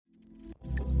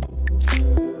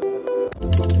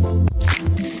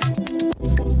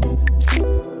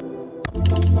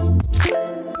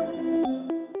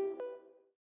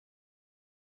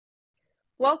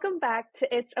Welcome back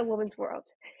to It's a Woman's World,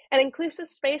 an inclusive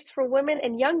space for women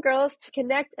and young girls to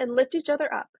connect and lift each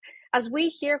other up as we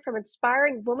hear from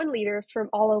inspiring women leaders from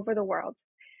all over the world.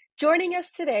 Joining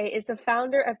us today is the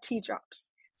founder of Tea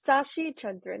Drops, Sashee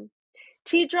Chandran.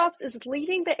 Tea Drops is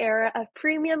leading the era of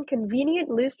premium, convenient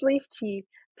loose leaf tea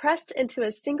pressed into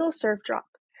a single serve drop.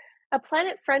 A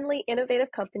planet-friendly,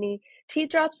 innovative company, Tea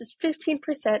Drops is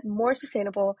 15% more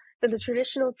sustainable than the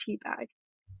traditional tea bag.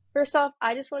 First off,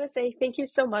 I just want to say thank you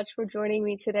so much for joining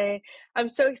me today. I'm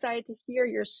so excited to hear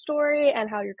your story and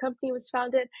how your company was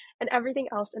founded and everything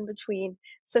else in between.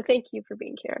 So thank you for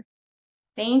being here.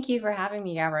 Thank you for having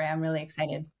me, Gabri. I'm really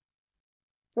excited.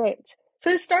 Great.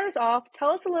 So to start us off, tell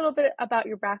us a little bit about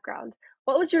your background.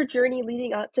 What was your journey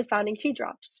leading up to founding Tea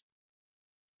Drops?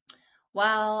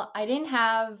 Well, I didn't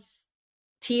have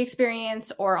tea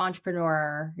experience or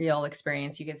entrepreneurial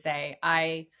experience, you could say.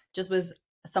 I just was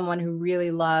someone who really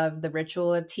loved the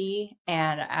ritual of tea.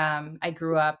 And I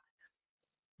grew up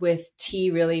with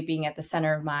tea really being at the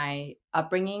center of my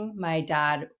upbringing. My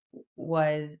dad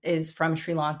is from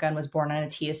Sri Lanka and was born on a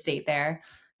tea estate there.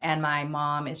 And my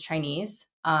mom is Chinese.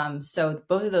 So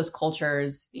both of those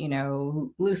cultures,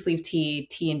 loose leaf tea,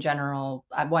 tea in general,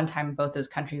 at one time, both those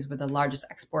countries were the largest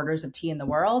exporters of tea in the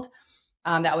world.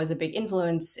 That was a big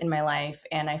influence in my life.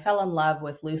 And I fell in love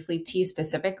with loose leaf tea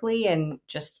specifically, and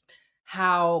just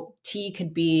how tea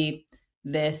could be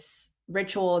this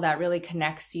ritual that really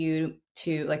connects you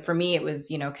to, like, for me, it was,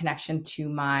 connection to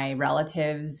my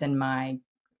relatives and my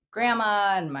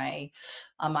grandma and my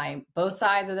on my both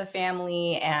sides of the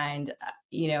family, and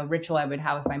ritual I would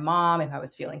have with my mom if I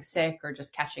was feeling sick or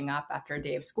just catching up after a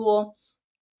day of school.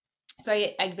 So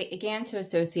I began to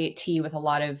associate tea with a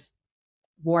lot of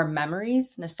warm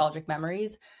memories, nostalgic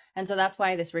memories. And so that's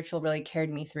why this ritual really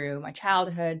carried me through my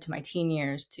childhood to my teen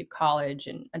years to college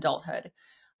and adulthood.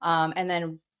 And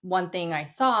then one thing I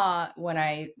saw when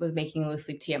I was making loose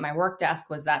leaf tea at my work desk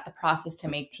was that the process to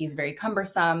make tea is very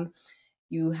cumbersome.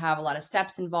 You have a lot of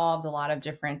steps involved, a lot of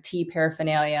different tea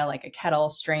paraphernalia, like a kettle,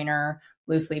 strainer,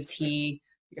 loose leaf tea,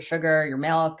 your sugar, your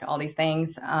milk, all these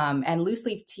things. And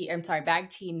bag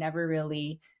tea never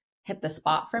really hit the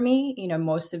spot for me.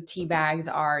 Most of tea bags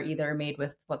are either made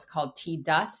with what's called tea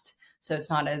dust, so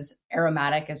it's not as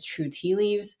aromatic as true tea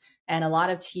leaves. And a lot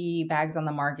of tea bags on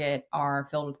the market are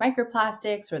filled with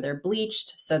microplastics or they're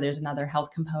bleached. So there's another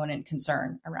health component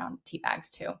concern around tea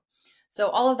bags too. So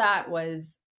all of that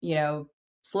was,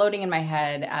 floating in my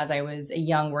head as I was a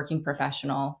young working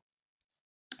professional,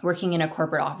 working in a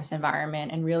corporate office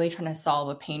environment and really trying to solve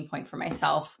a pain point for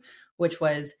myself, which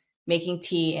was making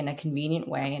tea in a convenient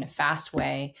way, in a fast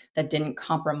way that didn't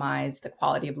compromise the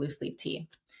quality of loose leaf tea.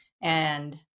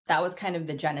 And that was kind of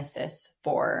the genesis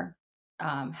for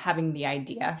having the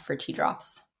idea for Tea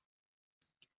Drops.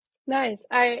 Nice.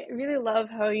 I really love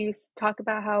how you talk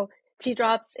about how Tea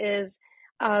Drops is,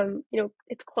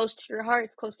 it's close to your heart,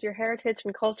 it's close to your heritage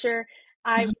and culture.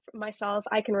 I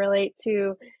can relate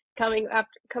to coming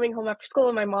home after school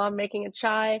and my mom making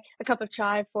a cup of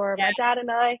chai for my dad and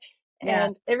I. Yeah.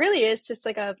 And it really is just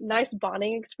like a nice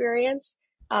bonding experience,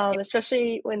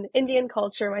 especially when Indian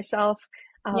culture myself,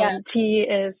 Yeah. tea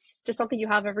is just something you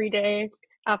have every day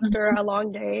after a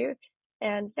long day.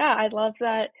 And yeah, I love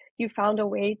that you found a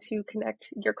way to connect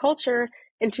your culture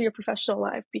into your professional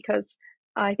life, because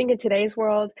I think in today's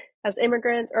world, as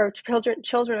immigrants or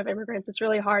children of immigrants, it's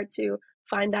really hard to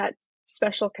find that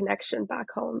special connection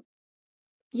back home.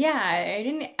 Yeah, I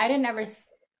didn't ever,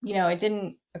 it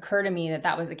didn't occur to me that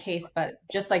that was the case. But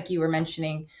just like you were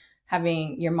mentioning,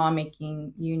 having your mom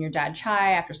making you and your dad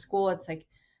chai after school, it's like,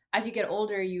 as you get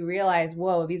older, you realize,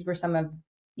 whoa, these were some of,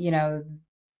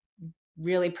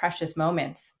 really precious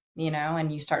moments,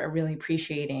 and you start really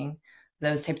appreciating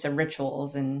those types of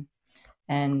rituals and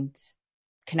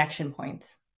connection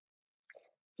points.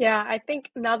 Yeah, I think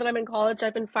now that I'm in college,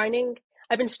 I've been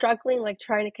struggling, like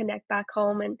trying to connect back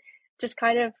home and just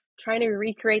kind of trying to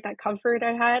recreate that comfort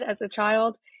I had as a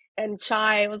child. And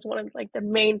chai was one of like the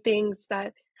main things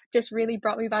that just really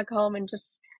brought me back home and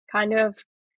just kind of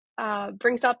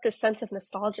brings up this sense of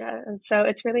nostalgia. And so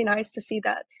it's really nice to see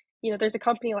that, there's a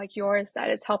company like yours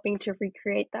that is helping to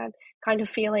recreate that kind of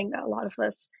feeling that a lot of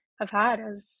us have had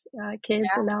as kids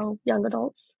and now young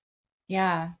adults.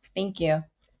 Yeah, thank you.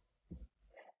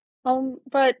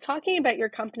 But talking about your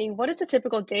company, what does a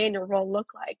typical day in your role look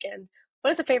like, and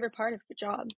what is a favorite part of your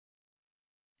job?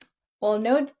 Well,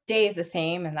 no day is the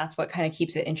same, and that's what kind of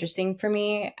keeps it interesting for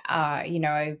me.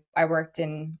 I worked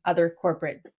in other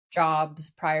corporate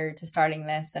jobs prior to starting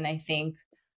this, and I think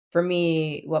for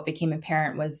me, what became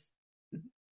apparent was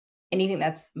anything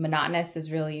that's monotonous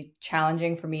is really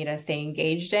challenging for me to stay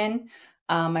engaged in.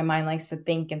 My mind likes to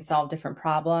think and solve different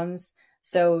problems.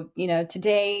 So,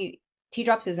 today Tea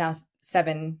Drops is now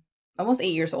 7, almost 8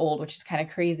 years old, which is kind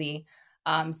of crazy.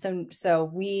 So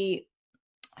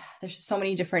there's just so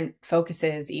many different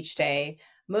focuses each day.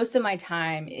 Most of my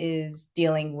time is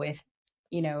dealing with,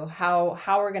 how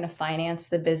we're going to finance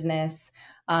the business,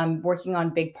 working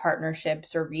on big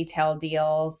partnerships or retail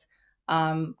deals,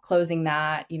 closing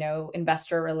that,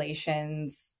 investor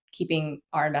relations, keeping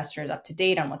our investors up to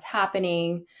date on what's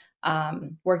happening,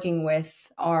 working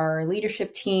with our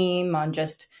leadership team on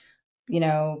just,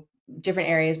 different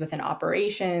areas within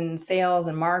operations, sales,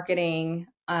 and marketing,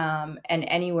 and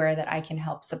anywhere that I can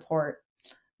help support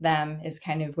them is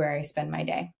kind of where I spend my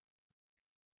day.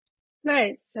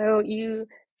 Nice. So you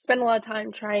spend a lot of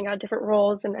time trying out different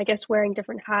roles and I guess wearing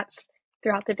different hats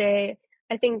throughout the day.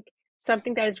 I think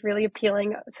something that is really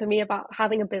appealing to me about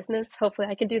having a business, hopefully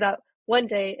I can do that one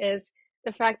day, is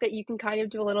the fact that you can kind of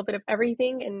do a little bit of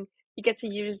everything and you get to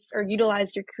use or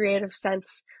utilize your creative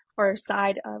sense or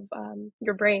side of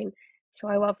your brain. So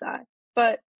I love that.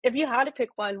 But if you had to pick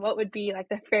one, what would be like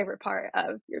the favorite part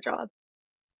of your job?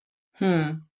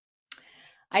 Hmm.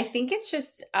 I think it's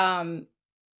just,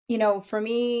 for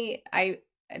me,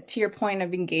 to your point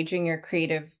of engaging your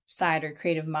creative side or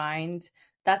creative mind,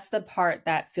 that's the part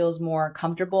that feels more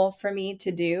comfortable for me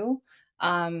to do.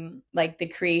 Like the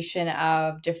creation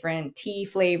of different tea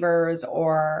flavors,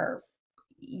 or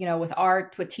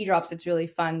with tea drops, it's really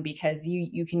fun because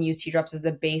you can use tea drops as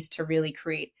the base to really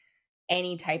create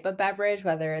any type of beverage,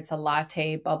 whether it's a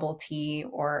latte, bubble tea,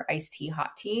 or iced tea,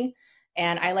 hot tea.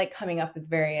 And I like coming up with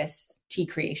various tea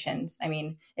creations. I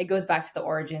mean, it goes back to the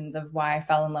origins of why I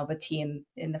fell in love with tea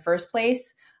in the first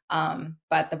place.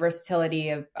 But the versatility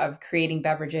of creating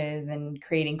beverages and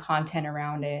creating content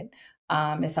around it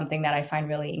is something that I find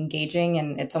really engaging.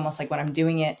 And it's almost like when I'm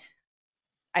doing it,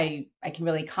 I can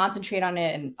really concentrate on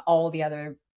it, and all the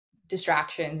other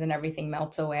distractions and everything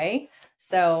melts away.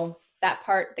 So that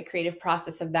part, the creative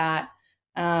process of that,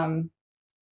 um,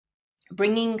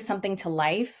 bringing something to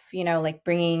life, like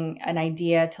bringing an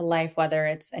idea to life, whether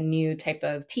it's a new type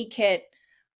of tea kit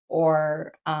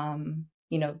or,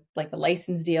 like a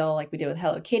license deal, like we did with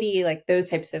Hello Kitty, like those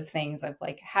types of things of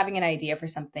like having an idea for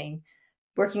something,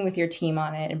 working with your team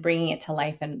on it and bringing it to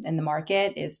life in the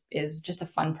market is just a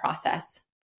fun process.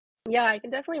 Yeah, I can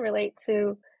definitely relate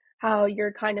to how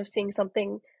you're kind of seeing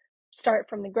something start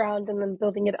from the ground and then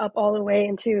building it up all the way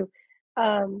into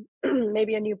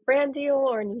maybe a new brand deal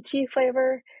or a new tea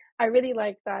flavor. I really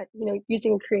like that,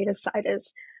 using a creative side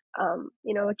is,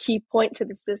 a key point to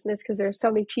this business because there's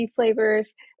so many tea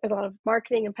flavors. There's a lot of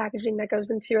marketing and packaging that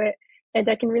goes into it. And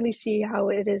I can really see how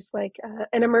it is like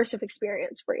an immersive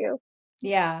experience for you.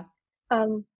 Yeah,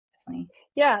 Um, definitely.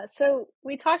 yeah, so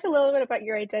we talked a little bit about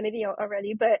your identity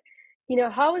already, but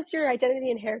how has your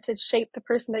identity and heritage shaped the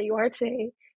person that you are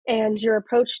today and your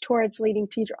approach towards leading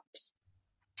tea drops?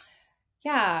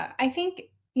 Yeah, I think,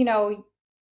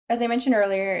 as I mentioned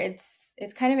earlier,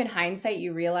 it's kind of in hindsight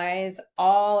you realize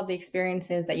all of the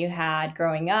experiences that you had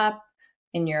growing up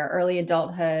in your early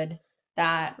adulthood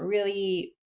that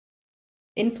really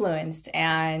influenced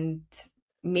and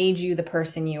made you the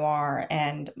person you are,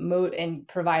 and and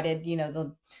provided,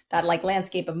 that like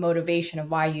landscape of motivation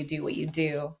of why you do what you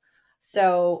do.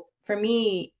 So for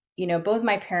me, both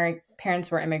my parents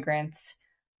were immigrants.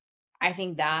 I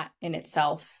think that in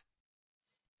itself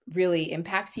really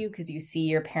impacts you because you see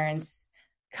your parents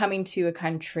coming to a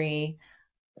country,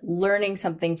 learning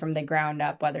something from the ground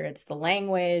up, whether it's the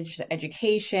language, the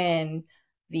education,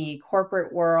 the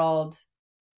corporate world,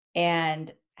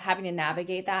 and having to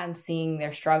navigate that and seeing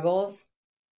their struggles.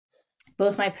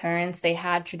 Both my parents, they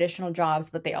had traditional jobs,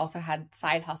 but they also had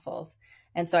side hustles.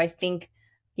 And so I think,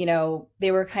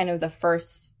 they were kind of the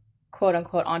first quote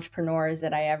unquote entrepreneurs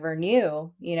that I ever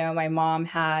knew. My mom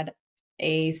had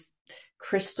a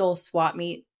crystal swap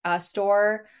meet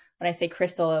store. When I say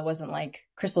crystal, it wasn't like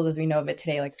crystals as we know of it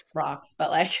today, like rocks, but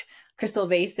like crystal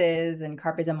vases and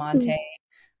carpe diamante,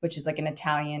 which is like an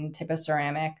Italian type of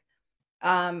ceramic.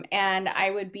 And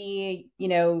I would be,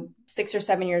 6 or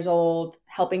 7 years old,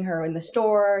 helping her in the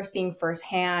store, seeing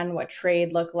firsthand what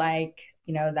trade looked like,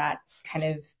 that kind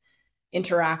of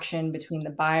interaction between the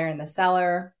buyer and the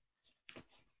seller.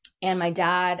 And my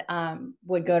dad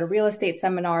would go to real estate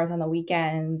seminars on the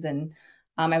weekends, and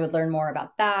I would learn more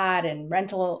about that and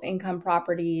rental income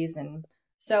properties. And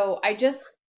so I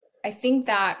think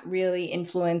that really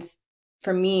influenced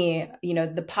for me,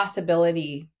 the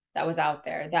possibility that was out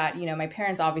there, that, my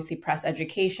parents obviously press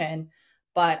education,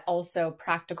 but also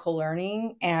practical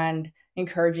learning and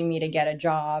encouraging me to get a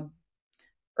job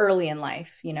early in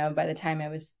life. By the time I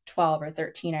was 12 or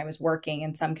 13, I was working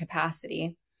in some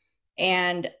capacity.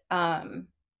 And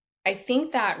I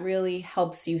think that really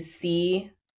helps you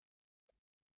see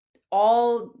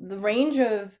all the range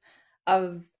of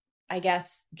I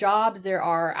guess jobs there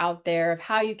are out there, of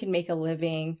how you can make a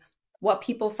living, what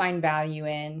people find value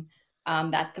in,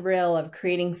 that thrill of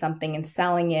creating something and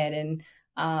selling it, and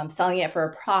selling it for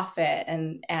a profit,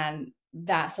 and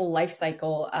that whole life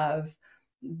cycle of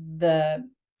the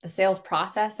the sales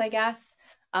process, I guess.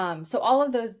 So all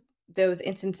of those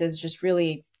instances just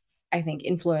really, I think,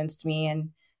 influenced me,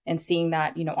 and seeing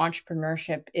that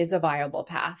entrepreneurship is a viable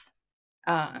path.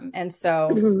 And so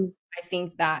Mhm. I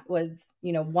think that was,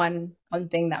 one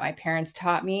thing that my parents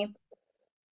taught me.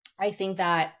 I think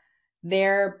that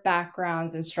their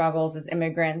backgrounds and struggles as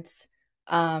immigrants,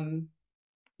 um,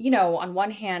 on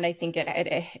one hand, I think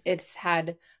it's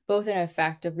had both an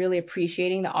effect of really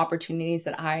appreciating the opportunities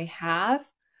that I have,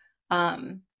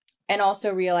 um, and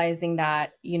also realizing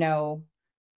that,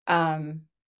 um,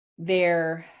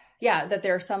 there, yeah, that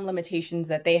there are some limitations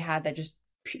that they had that just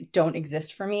don't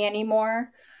exist for me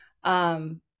anymore.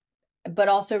 Um, but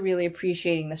also really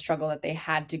appreciating the struggle that they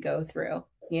had to go through,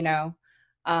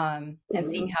 and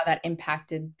seeing Mhm. how that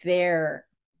impacted their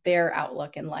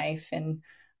outlook in life,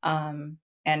 um,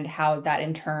 and how that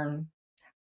in turn,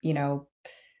 you know,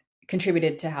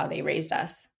 contributed to how they raised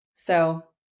us. So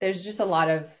there's just a lot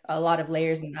of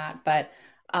layers in that. But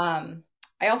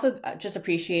I also just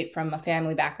appreciate from a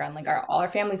family background, like all our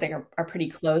families like are pretty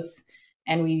close,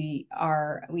 and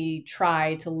we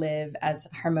try to live as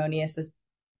harmonious as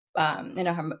in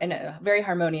a very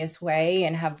harmonious way,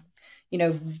 and have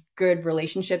good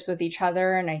relationships with each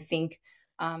other. And I think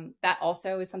that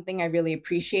also is something I really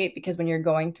appreciate, because when you're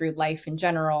going through life in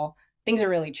general, things are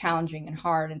really challenging and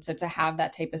hard, and so to have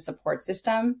that type of support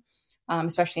system,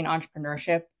 especially in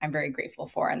entrepreneurship, I'm very grateful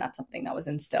for, and that's something that was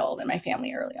instilled in my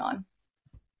family early on.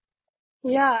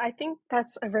 Yeah, I think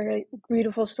that's a very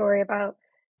beautiful story about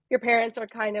your parents are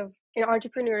kind of,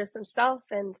 entrepreneurs themselves.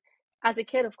 And as a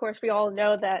kid, of course, we all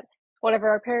know that whatever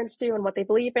our parents do and what they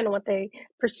believe in and what they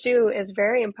pursue is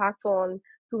very impactful on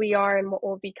who we are and what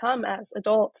we'll become as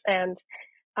adults. And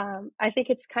I think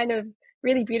it's kind of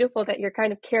really beautiful that you're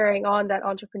kind of carrying on that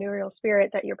entrepreneurial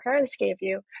spirit that your parents gave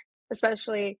you.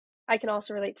 Especially, I can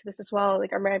also relate to this as well.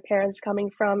 Like, are my parents coming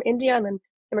from India and then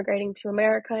immigrating to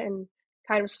America and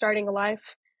kind of starting a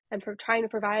life and trying to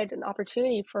provide an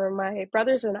opportunity for my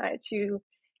brothers and I to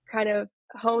kind of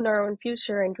hone our own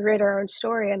future and create our own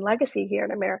story and legacy here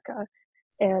in America.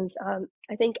 And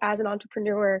I think as an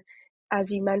entrepreneur,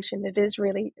 as you mentioned, it is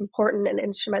really important and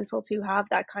instrumental to have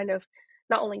that kind of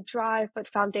not only drive, but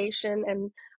foundation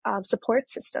and support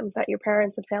system that your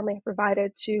parents and family have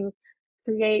provided to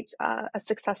create a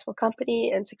successful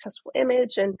company and successful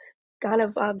image and kind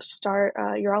of start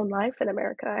your own life in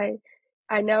America.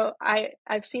 I know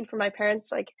I've seen from my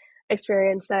parents like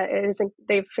experience that it isn't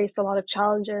they've faced a lot of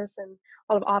challenges and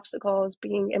a lot of obstacles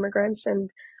being immigrants and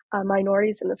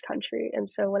minorities in this country. And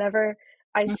so whenever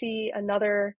I see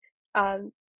another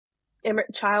um,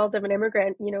 child of an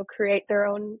immigrant, create their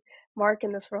own mark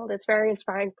in this world, it's very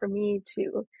inspiring for me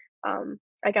to,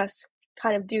 I guess,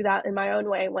 kind of do that in my own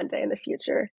way one day in the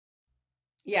future.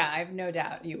 Yeah, I have no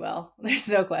doubt you will. There's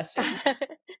no question.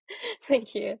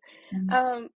 Thank you.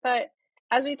 But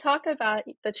as we talk about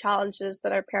the challenges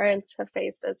that our parents have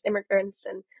faced as immigrants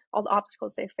and all the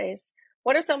obstacles they face,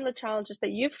 what are some of the challenges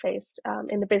that you've faced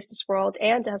in the business world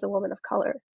and as a woman of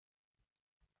color?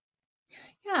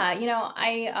 Yeah,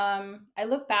 I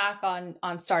look back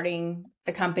on starting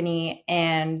the company,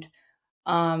 and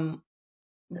um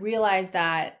realize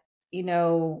that, you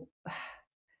know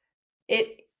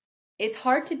it it's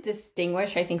hard to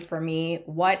distinguish, I think, for me,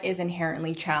 what is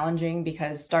inherently challenging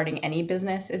because starting any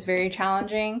business is very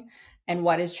challenging, and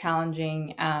what is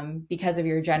challenging because of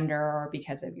your gender or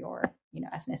because of your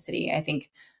ethnicity. I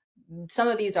think some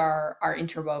of these are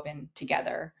interwoven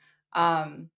together.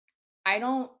 um I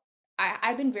don't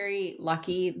I've been very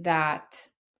lucky that,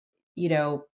 you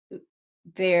know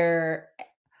there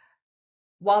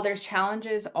while there's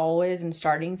challenges always in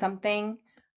starting something,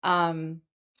 um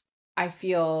I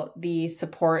feel the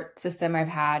support system I've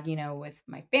had, with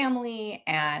my family,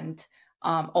 and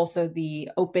also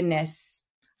the openness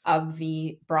of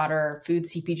the broader food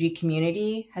CPG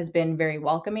community has been very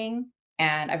welcoming.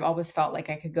 And I've always felt like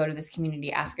I could go to this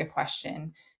community, ask a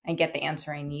question, and get the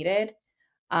answer I needed.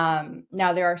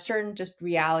 Now, there are certain just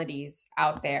realities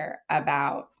out there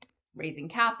about raising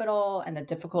capital and the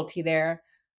difficulty there.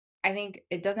 I think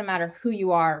it doesn't matter who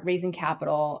you are, raising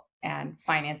capital and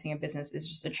financing a business is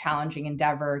just a challenging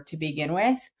endeavor to begin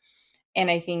with. And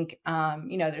I think,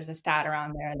 there's a stat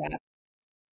around there that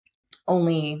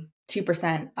only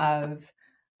 2%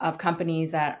 of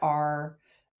companies that are,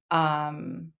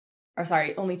 or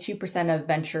sorry, only 2% of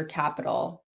venture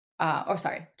capital,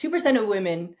 2% of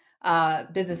women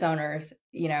business owners,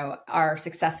 are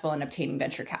successful in obtaining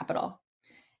venture capital.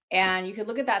 And you could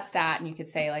look at that stat and you could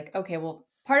say, like, okay, well,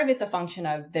 part of it's a function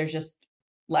of there's just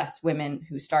less women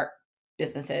who start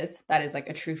businesses. That is like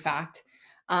a true fact.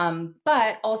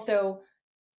 But also,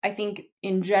 I think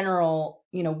in general,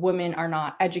 women are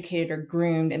not educated or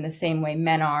groomed in the same way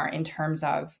men are in terms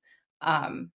of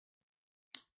um,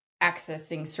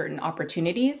 accessing certain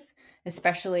opportunities,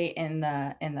 especially in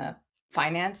the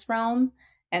finance realm.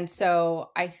 And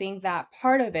so I think that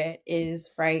part of it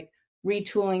is, right,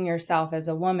 retooling yourself as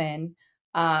a woman,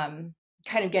 kind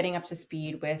of getting up to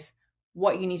speed with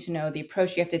what you need to know, the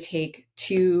approach you have to take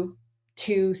to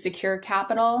secure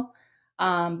capital.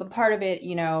 But part of it,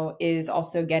 is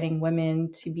also getting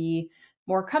women to be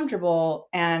more comfortable.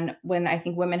 And when I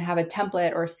think women have a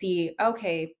template or see,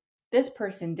 okay, this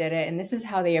person did it and this is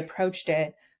how they approached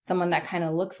it, someone that kind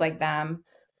of looks like them,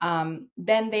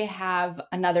 then they have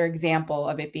another example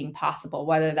of it being possible,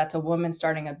 whether that's a woman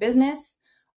starting a business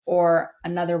or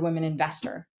another woman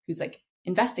investor who's like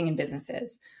investing in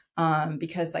businesses.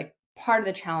 Because like part of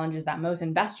the challenge is that most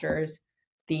investors,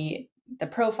 the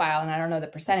profile, and I don't know the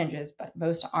percentages, but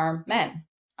most are men.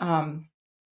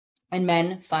 And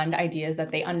men fund ideas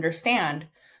that they understand.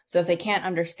 So if they can't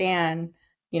understand,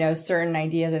 certain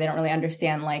ideas, or they don't really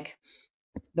understand like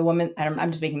the woman,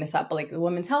 I'm just making this up, but like the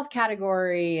women's health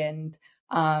category, and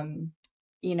and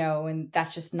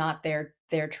that's just not their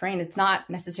terrain. It's not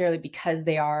necessarily because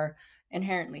they are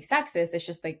inherently sexist. It's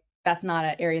just like that's not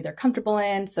an area they're comfortable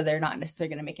in, so they're not necessarily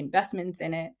going to make investments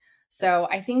in it. So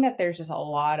I think that there's just a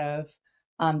lot of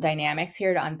dynamics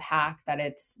here to unpack. That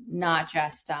it's not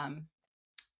just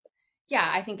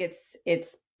I think it's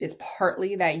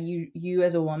partly that you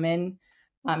as a woman,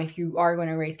 if you are going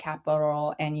to raise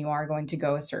capital and you are going to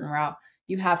go a certain route,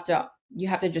 you have to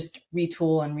just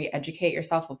retool and re-educate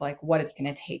yourself of like what it's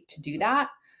going to take to do that.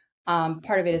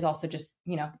 Part of it is also just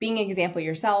being an example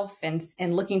yourself,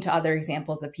 and looking to other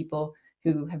examples of people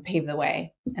who have paved the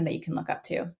way and that you can look up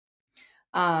to.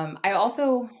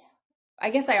 I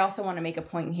guess I also want to make a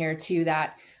point here too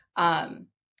that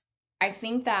I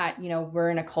think that, we're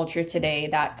in a culture today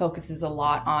that focuses a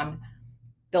lot on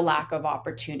the lack of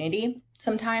opportunity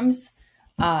sometimes,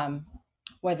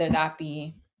 whether that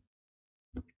be,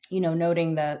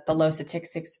 noting the low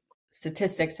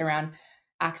statistics around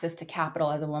access to capital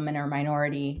as a woman or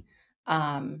minority,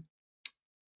 women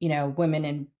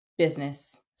in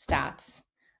business stats,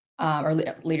 or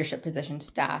leadership position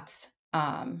stats,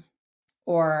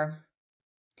 or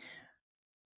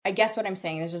I guess what I'm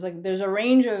saying is just like there's a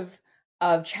range of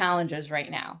challenges right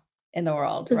now in the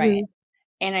world, right? Mm-hmm.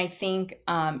 And I think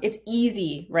it's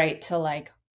easy, right, to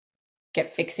like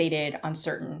get fixated on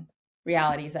certain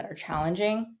realities that are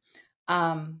challenging.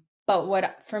 But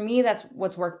what for me, that's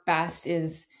what's worked best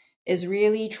is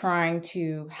really trying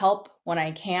to help when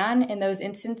I can in those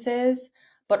instances,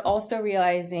 but also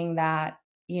realizing that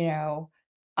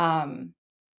um,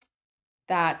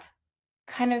 that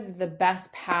kind of the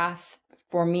best path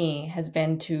for me has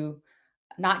been to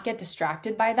not get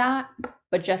distracted by that,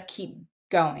 but just keep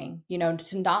going,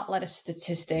 to not let a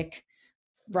statistic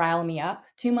rile me up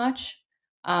too much.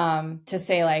 To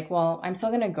say like, well, I'm still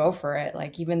going to go for it.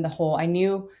 Like even the whole, I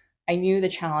knew the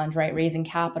challenge, right? Raising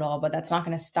capital, but that's not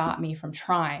going to stop me from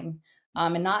trying,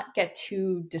 and not get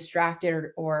too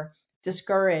distracted or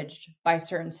discouraged by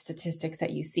certain statistics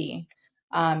that you see.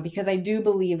 Because I do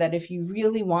believe that if you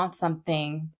really want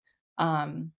something,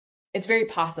 it's very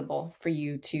possible for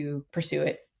you to pursue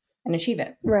it and achieve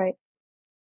it. Right.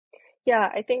 Yeah,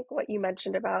 I think what you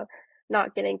mentioned about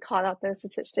not getting caught up in a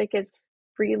statistic is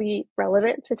really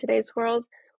relevant to today's world.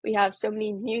 We have so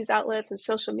many news outlets and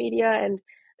social media, and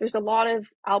there's a lot of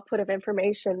output of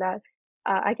information that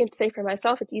I can say for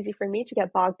myself, it's easy for me to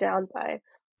get bogged down by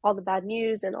all the bad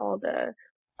news and all the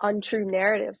untrue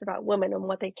narratives about women and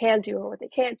what they can do and what they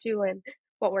can't do and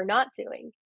what we're not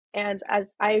doing. And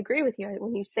as I agree with you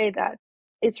when you say that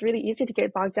it's really easy to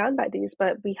get bogged down by these,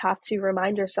 but we have to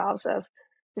remind ourselves of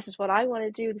this is what I want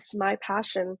to do. This is my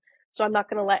passion. So I'm not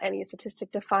going to let any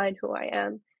statistic define who I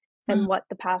am and what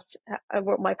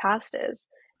my past is.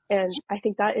 And I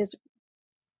think that is,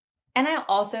 And I'll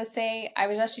also say, I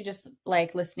was actually just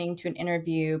like listening to an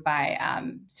interview by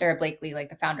Sarah Blakely, like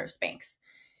the founder of Spanx.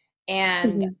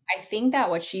 And mhm, I think that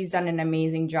what she's done an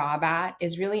amazing job at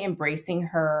is really embracing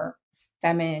her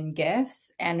feminine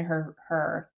gifts and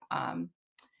her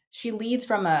she leads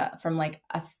from like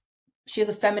a she has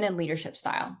a feminine leadership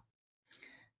style.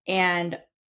 And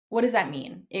what does that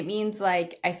mean? It means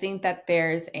like, I think that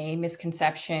there's a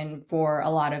misconception for a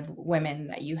lot of women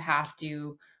that you have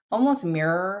to almost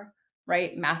mirror,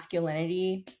 right,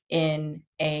 masculinity in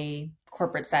a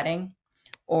corporate setting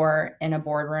or in a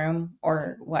boardroom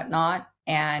or whatnot.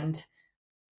 And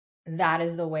that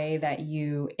is the way that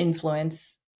you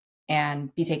influence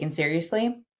and be taken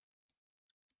seriously.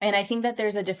 And I think that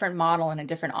there's a different model and a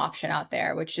different option out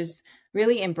there, which is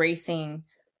really embracing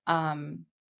um,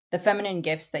 the feminine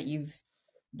gifts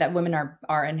that women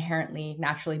are inherently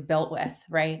naturally built with,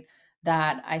 right?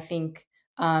 That I think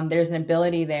there's an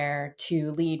ability there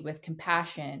to lead with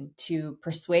compassion, to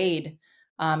persuade,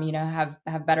 have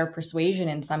better persuasion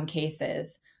in some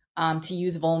cases, to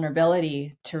use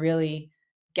vulnerability to really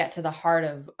get to the heart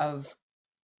of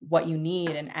what you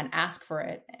need and ask for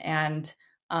it. And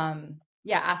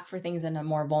ask for things in a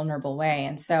more vulnerable way.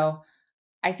 And so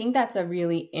I think that's a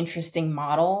really interesting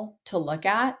model to look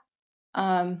at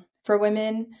for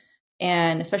women,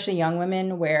 and especially young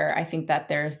women, where I think that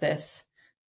there's this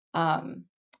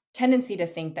tendency to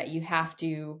think that you have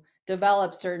to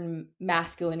develop certain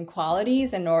masculine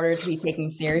qualities in order to be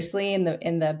taken seriously in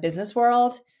the business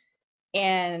world.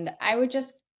 And I would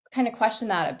just kind of question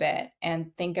that a bit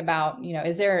and think about,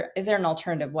 is there an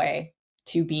alternative way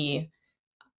to be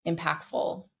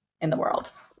impactful in the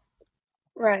world?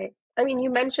 Right. I mean, you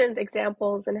mentioned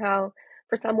examples and how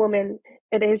for some women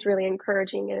it is really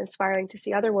encouraging and inspiring to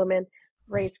see other women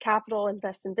raise capital,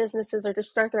 invest in businesses, or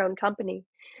just start their own company.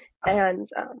 And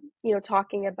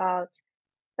talking about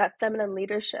that feminine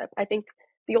leadership, I think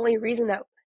the only reason that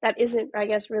isn't, I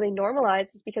guess, really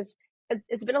normalized is because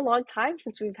it's been a long time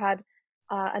since we've had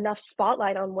enough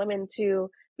spotlight on women to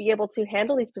be able to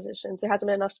handle these positions. There hasn't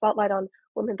been enough spotlight on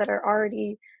women that are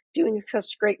already doing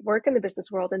such great work in the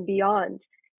business world and beyond.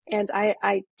 And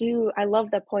I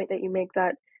love that point that you make,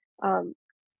 that um,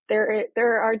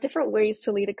 there are different ways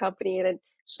to lead a company, and it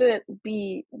shouldn't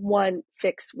be one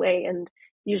fixed way. And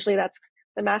usually that's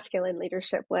the masculine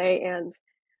leadership way. And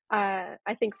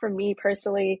I think for me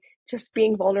personally, just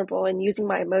being vulnerable and using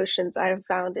my emotions, I have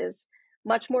found is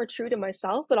much more true to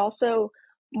myself, but also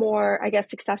more, I guess,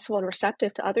 successful and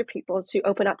receptive to other people to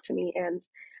open up to me. And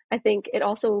I think it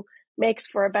also makes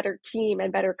for a better team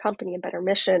and better company and better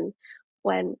mission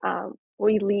when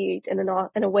we lead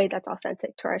in a way that's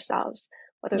authentic to ourselves,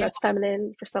 whether Yeah. that's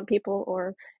feminine for some people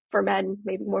or for men,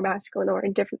 maybe more masculine or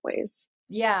in different ways.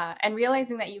 Yeah. And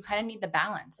realizing that you kind of need the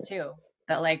balance too.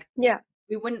 That like Yeah,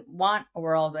 we wouldn't want a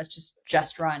world that's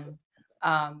just run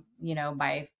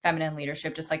by feminine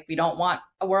leadership, just like we don't want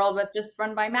a world that's just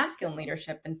run by masculine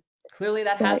leadership. And clearly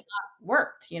that has right. not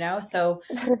worked. So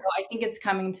I think it's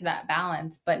coming to that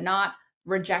balance, but not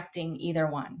rejecting either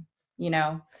one, you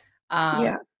know. Um,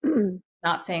 Yeah.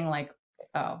 not saying like,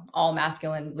 oh, all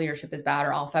masculine leadership is bad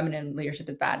or all feminine leadership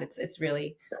is bad. It's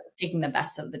really taking the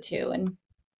best of the two. And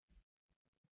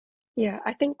Yeah,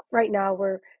 I think right now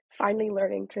we're finally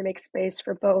learning to make space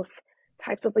for both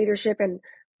types of leadership and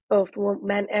both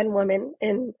men and women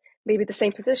in maybe the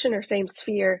same position or same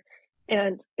sphere.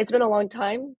 And it's been a long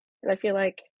time, and I feel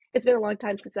like it's been a long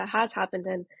time since that has happened.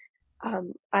 And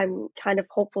I'm kind of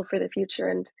hopeful for the future,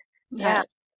 and yeah. that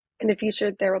in the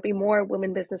future there will be more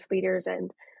women business leaders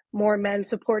and more men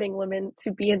supporting women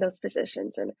to be in those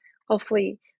positions. And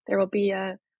hopefully there will be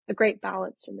a great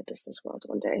balance in the business world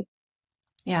one day.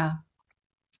 Yeah.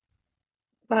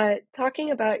 But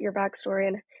talking about your backstory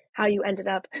and how you ended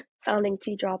up founding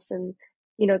Tea Drops, and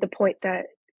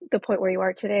the point where you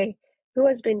are today, who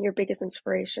has been your biggest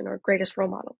inspiration or greatest role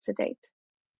model to date?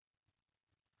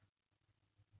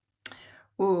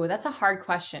 Ooh, that's a hard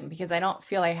question because I don't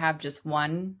feel I have just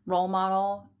one role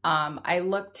model. I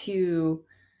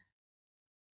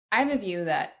have a view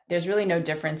that there's really no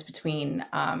difference between,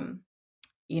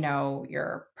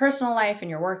 your personal life and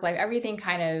your work life. Everything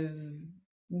kind of,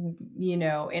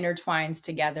 intertwines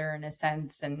together in a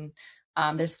sense. And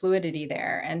there's fluidity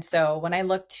there. And so when I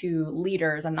look to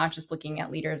leaders, I'm not just looking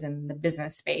at leaders in the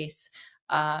business space.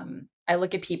 I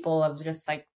look at people of just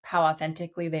like how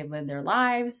authentically they've lived their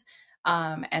lives.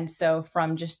 And so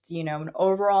from just, an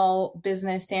overall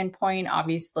business standpoint,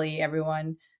 obviously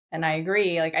everyone, and I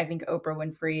agree, like I think Oprah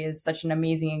Winfrey is such an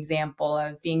amazing example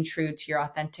of being true to your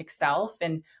authentic self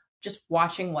and just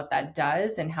watching what that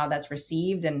does and how that's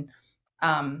received. And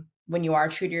when you are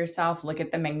true to yourself, look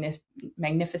at the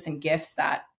magnificent gifts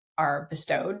that are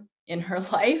bestowed in her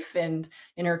life and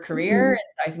in her career. Mm-hmm. And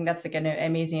so I think that's like an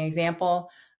amazing example.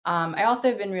 I also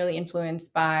have been really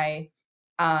influenced by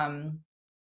um,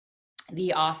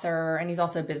 the author, and he's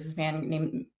also a businessman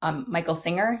named Michael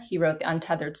Singer. He wrote The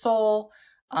Untethered Soul.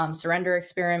 surrender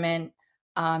experiment,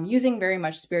 using very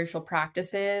much spiritual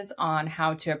practices on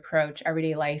how to approach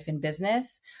everyday life and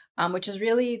business, which is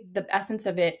really the essence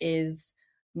of it is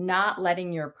not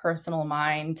letting your personal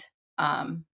mind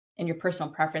and your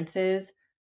personal preferences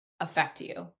affect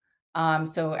you.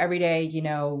 So every day,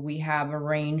 we have a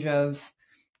range of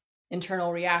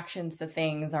internal reactions to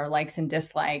things, our likes and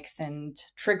dislikes and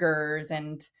triggers,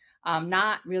 and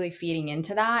not really feeding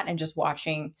into that and just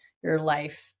watching your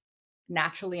life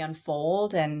naturally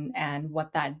unfold and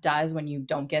what that does when you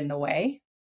don't get in the way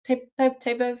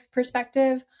type of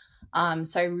perspective.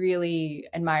 So I really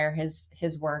admire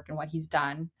his work and what he's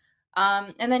done.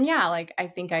 And then yeah, like I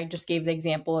think I just gave the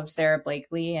example of Sarah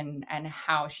Blakely and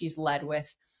how she's led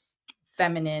with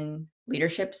feminine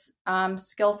leadership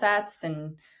skill sets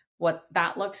and what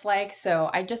that looks like. So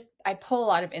I pull a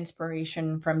lot of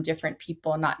inspiration from different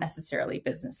people, not necessarily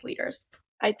business leaders.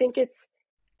 I think it's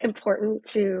important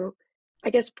to,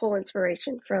 I guess, pull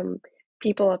inspiration from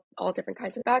people of all different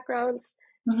kinds of backgrounds,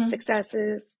 Mm-hmm.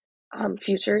 successes,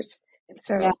 futures. And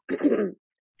Yeah. so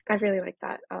I really like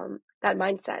that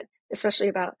mindset, especially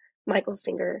about Michael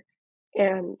Singer,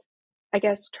 and I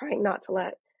guess trying not to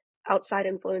let outside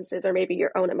influences or maybe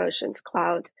your own emotions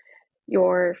cloud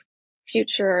your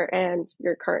future and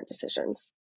your current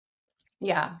decisions.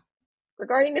 Yeah.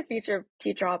 Regarding the future of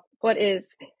Tea Drop, what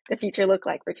is the future look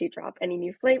like for Tea Drop? Any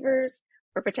new flavors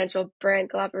or potential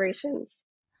brand collaborations?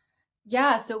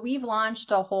 Yeah, so we've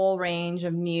launched a whole range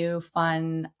of new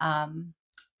fun,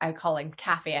 I call it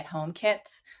cafe at home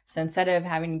kits. So instead of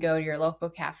having to go to your local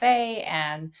cafe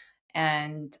and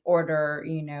order,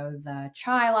 the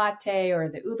chai latte or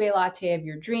the ube latte of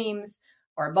your dreams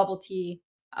or bubble tea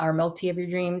or milk tea of your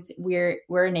dreams,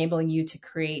 we're enabling you to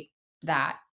create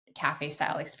that cafe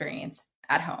style experience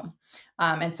at home.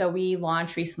 And so we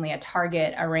launched recently at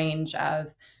Target a range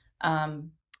of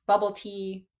bubble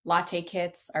tea latte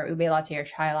kits, our ube latte or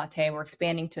chai latte. We're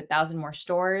expanding to 1,000 more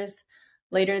stores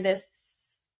later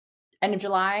this end of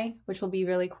July, which will be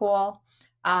really cool.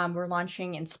 We're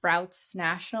launching in Sprouts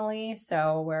nationally.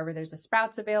 So wherever there's a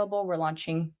Sprouts available, we're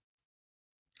launching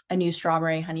a new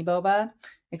strawberry honey boba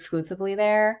exclusively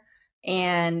there,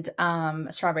 and a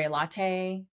strawberry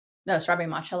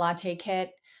matcha latte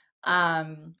kit.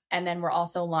 And then we're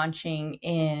also launching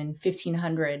in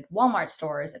 1,500 Walmart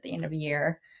stores at the end of the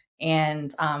year.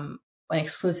 And an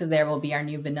exclusive there will be our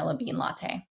new vanilla bean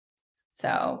latte.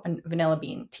 So, a vanilla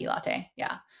bean tea latte.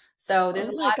 Yeah. So there's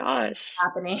Oh a my lot gosh.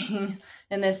 happening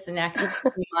in this next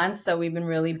few months. So we've been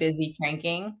really busy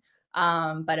cranking.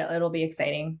 But it'll be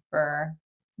exciting for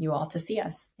you all to see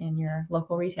us in your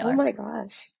local Oh retailer. my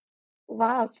gosh.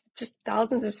 Wow, it's just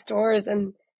thousands of stores,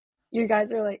 and you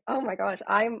guys are like, oh my gosh,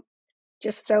 I'm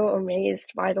just so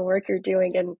amazed by the work you're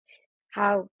doing and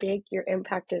how big your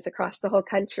impact is across the whole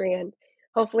country and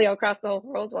hopefully across the whole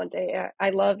world one day. I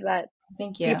love that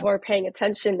Thank you. people are paying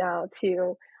attention now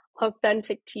to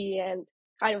authentic tea and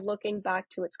kind of looking back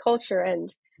to its culture.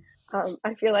 And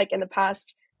I feel like in the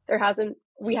past,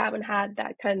 we haven't had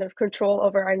that kind of control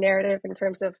over our narrative in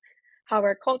terms of how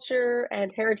our culture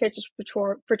and heritage is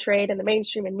portrayed in the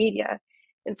mainstream and media.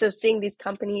 And so seeing these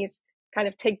companies kind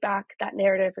of take back that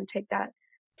narrative and take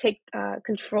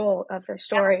control of their Yeah.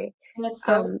 story And it's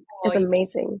so cool. is You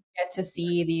amazing. get to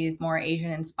see these more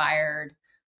Asian inspired,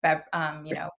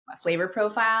 flavor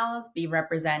profiles be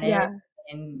represented Yeah.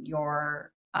 in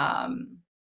your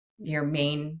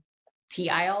main tea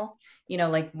aisle.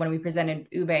 Like when we presented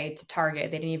ube to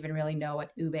Target, they didn't even really know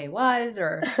what ube was,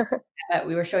 but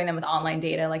we were showing them with online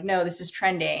data, like, no, this is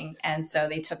trending. And so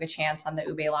they took a chance on the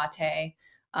ube latte.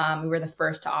 We were the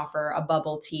first to offer a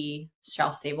bubble tea,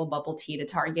 shelf stable bubble tea to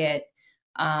Target.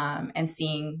 And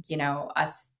seeing,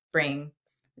 us bring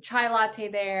the chai latte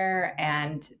there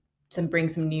and to bring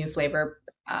some new flavor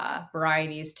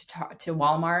varieties to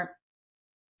Walmart.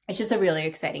 It's just a really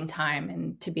exciting time,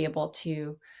 and to be able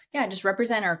to, yeah, just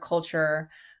represent our culture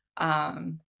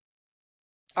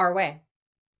our way.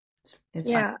 It's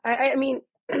fun. Yeah, I mean,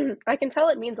 I can tell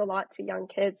it means a lot to young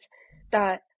kids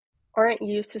that aren't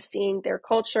used to seeing their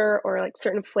culture or like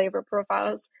certain flavor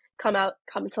profiles come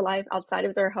to life outside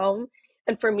of their home.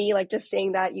 And for me, like just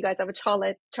seeing that you guys have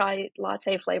a chai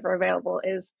latte flavor available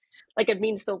is like it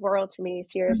means the world to me,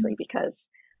 seriously, Mhm. because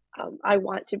I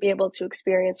want to be able to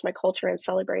experience my culture and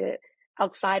celebrate it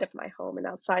outside of my home and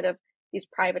outside of these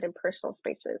private and personal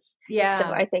spaces. So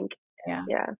Yeah, I think, yeah,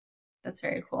 yeah, that's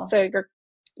very cool. so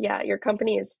your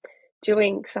company is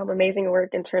doing some amazing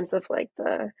work in terms of like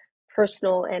the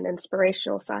personal and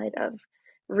inspirational side of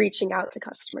reaching out to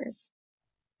customers.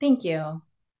 Thank you.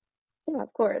 Yeah,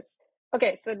 of course.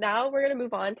 Okay, so now we're going to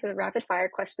move on to the rapid fire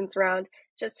questions round.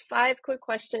 Just five quick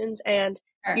questions, and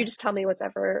you Sure. just tell me what's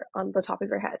ever on the top of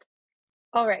your head.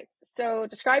 All right, so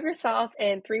describe yourself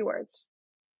in 3 words.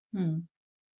 Hmm.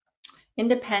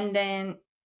 Independent,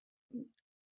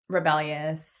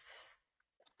 rebellious,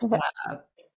 uh,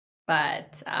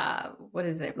 but what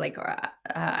is it like?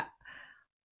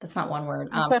 That's not one word.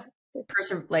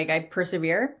 Like I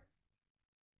persevere.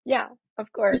 Yeah,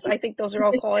 of course. I think those are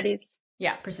all Persistent. qualities.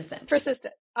 Yeah, persistent.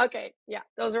 Persistent. Okay, yeah,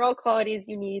 those are all qualities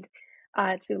you need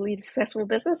to lead a successful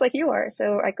business like you are.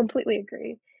 So I completely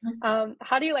agree. Mhm.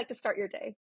 How do you like to start your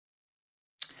day?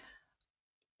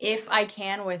 If I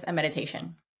can, with a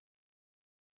meditation.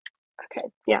 Okay,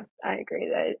 yeah, I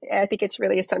agree. I think it's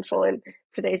really essential in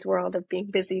today's world of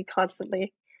being busy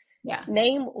constantly. Yeah.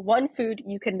 Name one food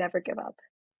you can never give up.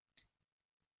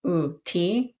 Ooh,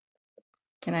 tea.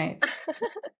 Can I?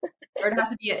 Or it has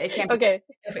to be. It can't be. Okay,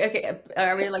 Okay.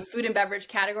 Are we like food and beverage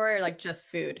category, or like just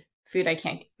food? Food I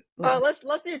can't.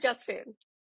 let's do just food.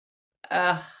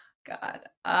 Oh God.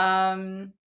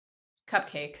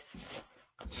 Cupcakes.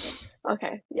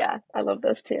 Okay, yeah, I love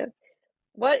those too.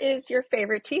 What is your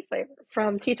favorite tea flavor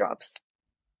from Tea Drops?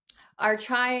 Our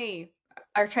chai,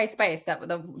 our chai spice, that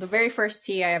the very first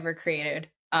tea I ever created,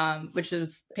 which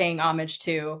was paying homage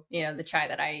to, the chai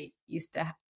that I used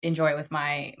to enjoy with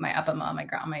my upama,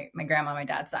 my grandma, my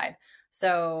dad's side.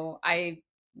 So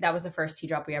that was the first tea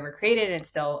drop we ever created, and it's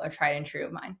still a tried and true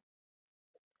of mine.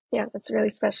 Yeah, that's really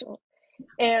special.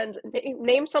 And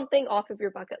name something off of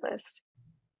your bucket list.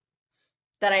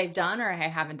 That I've done or I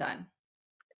haven't done.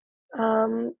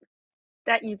 Um,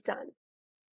 that you've done.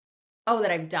 Oh,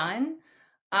 that I've done.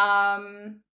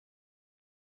 Um,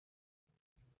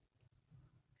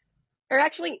 Or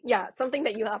actually, yeah, something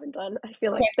that you haven't done. I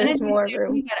feel okay, like I'm gonna there's do more something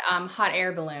room. that hot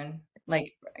air balloon,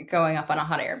 like going up on a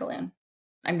hot air balloon.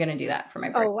 I'm gonna do that for my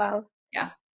Oh, birthday. wow.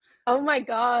 Yeah. Oh my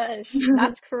gosh,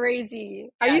 that's crazy.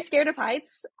 Are Yeah, you scared of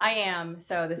heights? I am.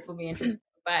 So this will be interesting.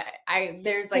 But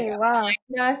there's like Oh, wow.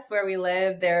 behind us where we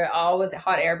live, there are always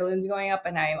hot air balloons going up,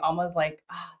 and I'm almost like,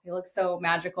 oh, they look so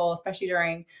magical, especially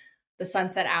during the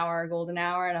sunset hour, golden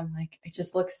hour, and I'm like, it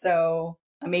just looks so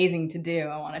amazing to do.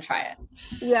 I want to try it.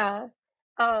 Yeah.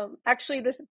 Actually,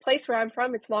 this place where I'm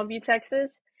from, it's Longview,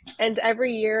 Texas, and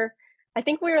every year, I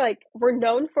think we're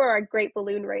known for our great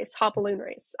balloon race, hot balloon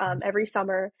race. Every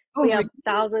summer, Oh, we really? have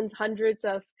thousands, hundreds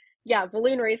of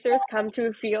balloon racers come to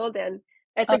a field, and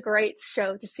it's Oh, a great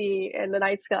show to see in the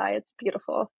night sky. It's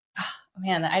beautiful.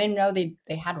 man, I didn't know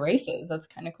they had races. That's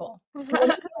kind of cool.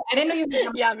 Because I didn't know you could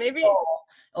have Yeah, maybe. control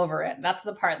over it. That's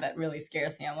the part that really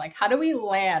scares me. I'm like, how do we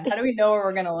land? How do we know where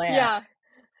we're gonna land? Yeah,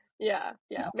 yeah.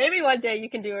 No. Maybe one day you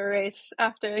can do a race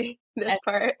after this I,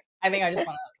 part. I think I just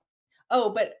want to.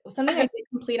 Oh, but something I did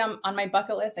complete on my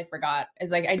bucket list, I forgot,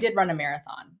 is like I did run a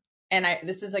marathon. And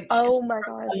this is like Oh my someone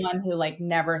gosh. who like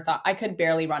never thought I could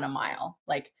barely run a mile.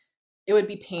 Like it would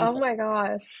be Oh painful. my So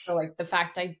gosh. like the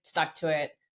fact I stuck to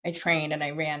it, I trained and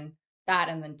I ran that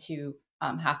and then two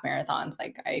half marathons.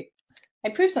 Like I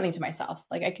proved something to myself.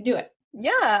 Like I could do it.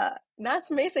 Yeah,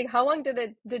 that's amazing. How long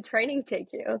did training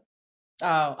take you?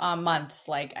 Oh, months.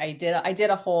 Like I did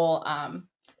a whole um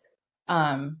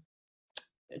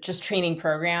just training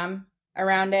program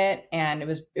around it, and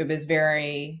it was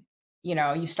very,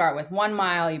 you start with 1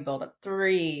 mile, you build up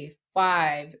 3,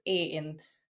 5, 8, and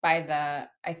by the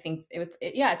I think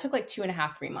it took like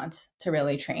 2.5, 3 months to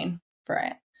really train for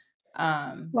it.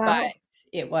 But Wow.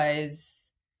 it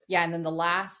was, yeah, and then the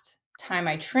last time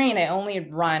I trained, I only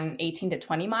had run 18 to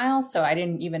 20 miles, so I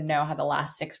didn't even know how the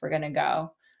last six were going to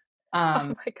go. Oh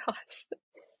um my gosh.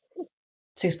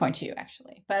 6.2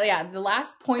 actually. But yeah, the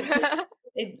last point two,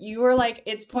 you were like,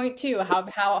 it's point two.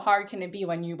 How hard can it be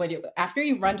when you after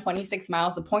you run 26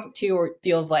 miles, the point two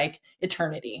feels like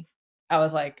eternity. I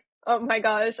was like, Oh my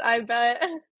gosh, I bet.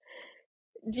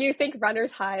 Do you think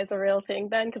runner's high is a real thing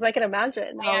then? Because I can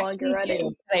imagine I how long you're actually do, running.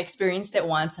 because I experienced it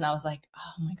once and I was like,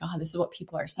 oh my God, this is what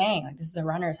people are saying. Like this is a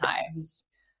runner's high.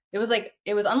 It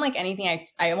was unlike anything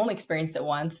I only experienced it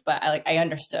once, but I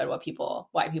understood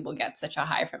why people get such a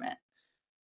high from it.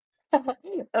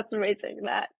 That's amazing.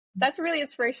 That's a really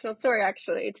inspirational story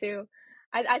actually too.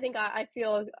 I think I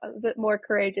feel a bit more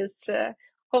courageous to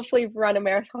hopefully run a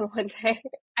marathon one day.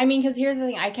 I mean, because here's the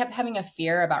thing, I kept having a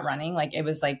fear about running. Like it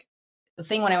was like the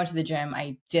thing when I went to the gym,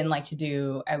 I didn't like to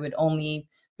do. I would only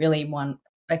really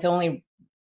I could only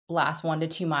last 1 to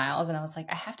 2 miles, and I was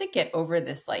like, I have to get over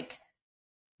this like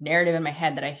narrative in my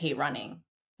head that I hate running.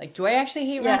 Like, do I actually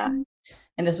hate Yeah. running?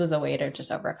 And this was a way to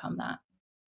just overcome that.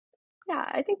 Yeah,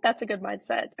 I think that's a good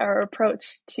mindset or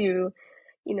approach to,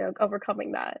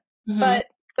 overcoming that. Mm-hmm. But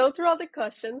those were all the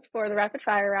questions for the rapid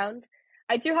fire round.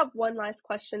 I do have one last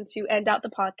question to end out the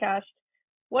podcast.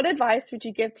 What advice would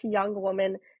you give to young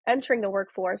women entering the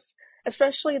workforce,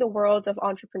 especially the world of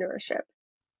entrepreneurship?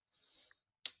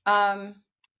 Um,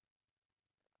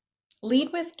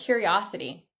 Lead with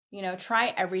curiosity.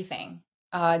 Try everything.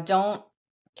 Don't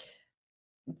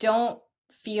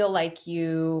feel like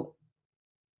you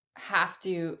have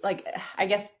to, like, I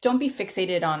guess, don't be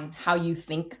fixated on how you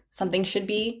think something should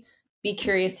be. Be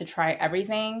curious to try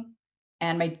everything.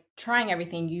 And by trying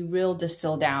everything, you will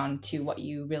distill down to what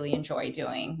you really enjoy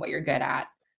doing, what you're good at.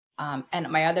 And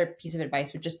my other piece of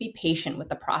advice would just be patient with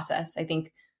the process. I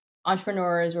think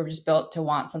entrepreneurs were just built to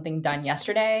want something done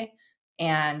yesterday.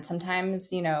 And sometimes,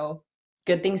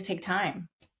 good things take time.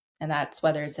 And that's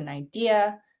whether it's an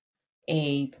idea,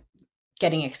 a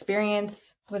getting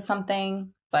experience with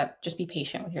something, but just be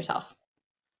patient with yourself.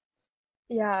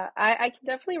 Yeah, I can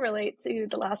definitely relate to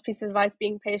the last piece of advice,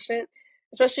 being patient,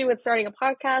 especially with starting a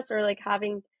podcast or like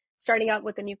starting out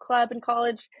with a new club in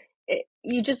college.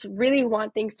 You just really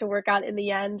want things to work out in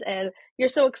the end, and you're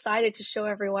so excited to show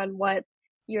everyone what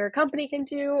your company can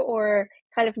do or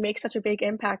kind of make such a big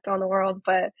impact on the world.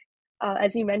 But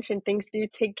as you mentioned, things do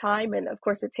take time, and of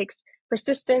course, it takes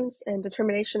persistence and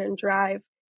determination and drive.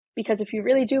 Because if you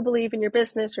really do believe in your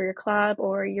business or your club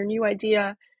or your new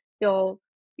idea, you'll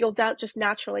just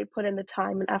naturally put in the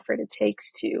time and effort it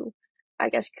takes to, I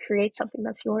guess, create something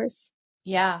that's yours.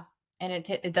 Yeah. And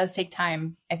it does take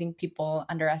time. I think people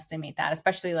underestimate that,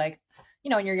 especially like,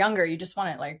 when you're younger, you just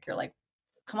want it, like, you're like,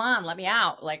 come on, let me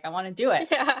out. Like, I want to do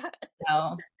it.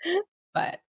 Yeah.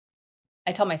 But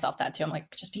I tell myself that too. I'm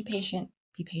like, just be patient,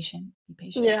 be patient, be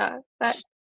patient.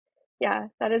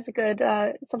 That is a good,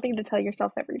 something to tell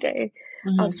yourself every day,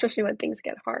 especially when things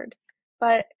get hard.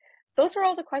 But those are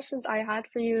all the questions I had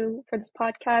for you for this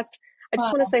podcast. I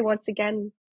just want to say once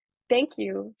again, thank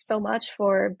you so much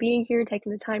for being here,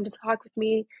 taking the time to talk with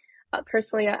me.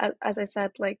 Personally, as I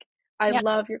said, like, I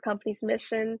love your company's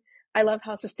mission. I love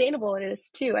how sustainable it is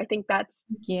too. I think that's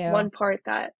one part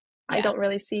that I don't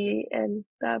really see in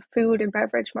the food and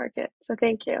beverage market. So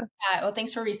thank you. Yeah, well,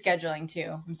 thanks for rescheduling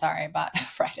too. I'm sorry about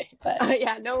Friday, but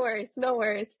yeah, no worries.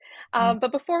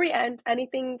 But before we end, any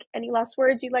last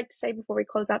words you'd like to say before we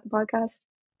close out the podcast?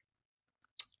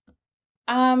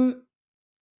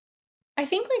 I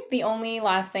think like the only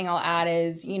last thing I'll add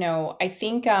is, I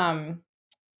think a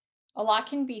lot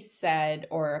can be said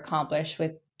or accomplished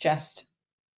with just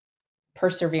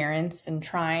perseverance and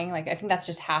trying. Like, I think that's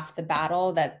just half the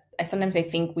battle. That sometimes I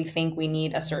think we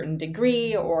need a certain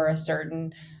degree or a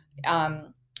certain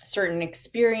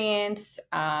experience,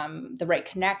 the right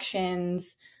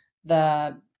connections,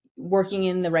 the working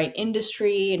in the right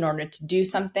industry in order to do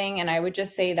something. And I would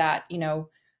just say that,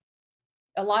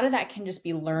 a lot of that can just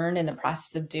be learned in the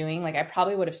process of doing. Like, I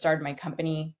probably would have started my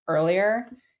company earlier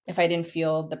if I didn't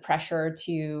feel the pressure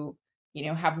to,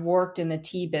 have worked in the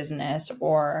tea business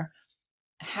or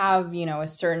have, a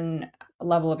certain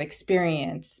level of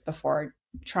experience before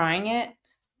trying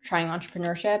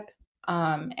entrepreneurship.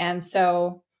 And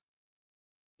so,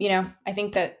 I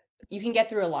think that you can get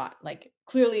through a lot. Like,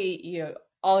 clearly,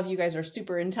 all of you guys are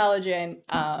super intelligent,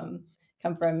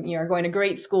 come from, are going to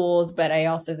great schools, but I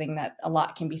also think that a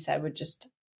lot can be said with just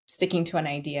sticking to an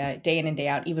idea day in and day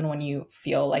out, even when you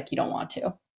feel like you don't want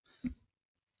to.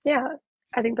 Yeah,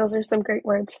 I think those are some great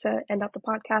words to end out the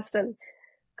podcast and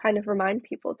kind of remind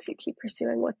people to keep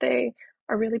pursuing what they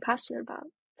are really passionate about.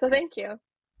 So thank you.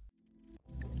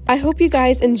 I hope you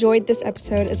guys enjoyed this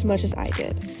episode as much as I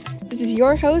did. This is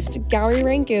your host, Gauri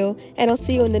Rangu, and I'll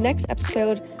see you in the next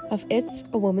episode of It's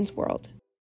a Woman's World.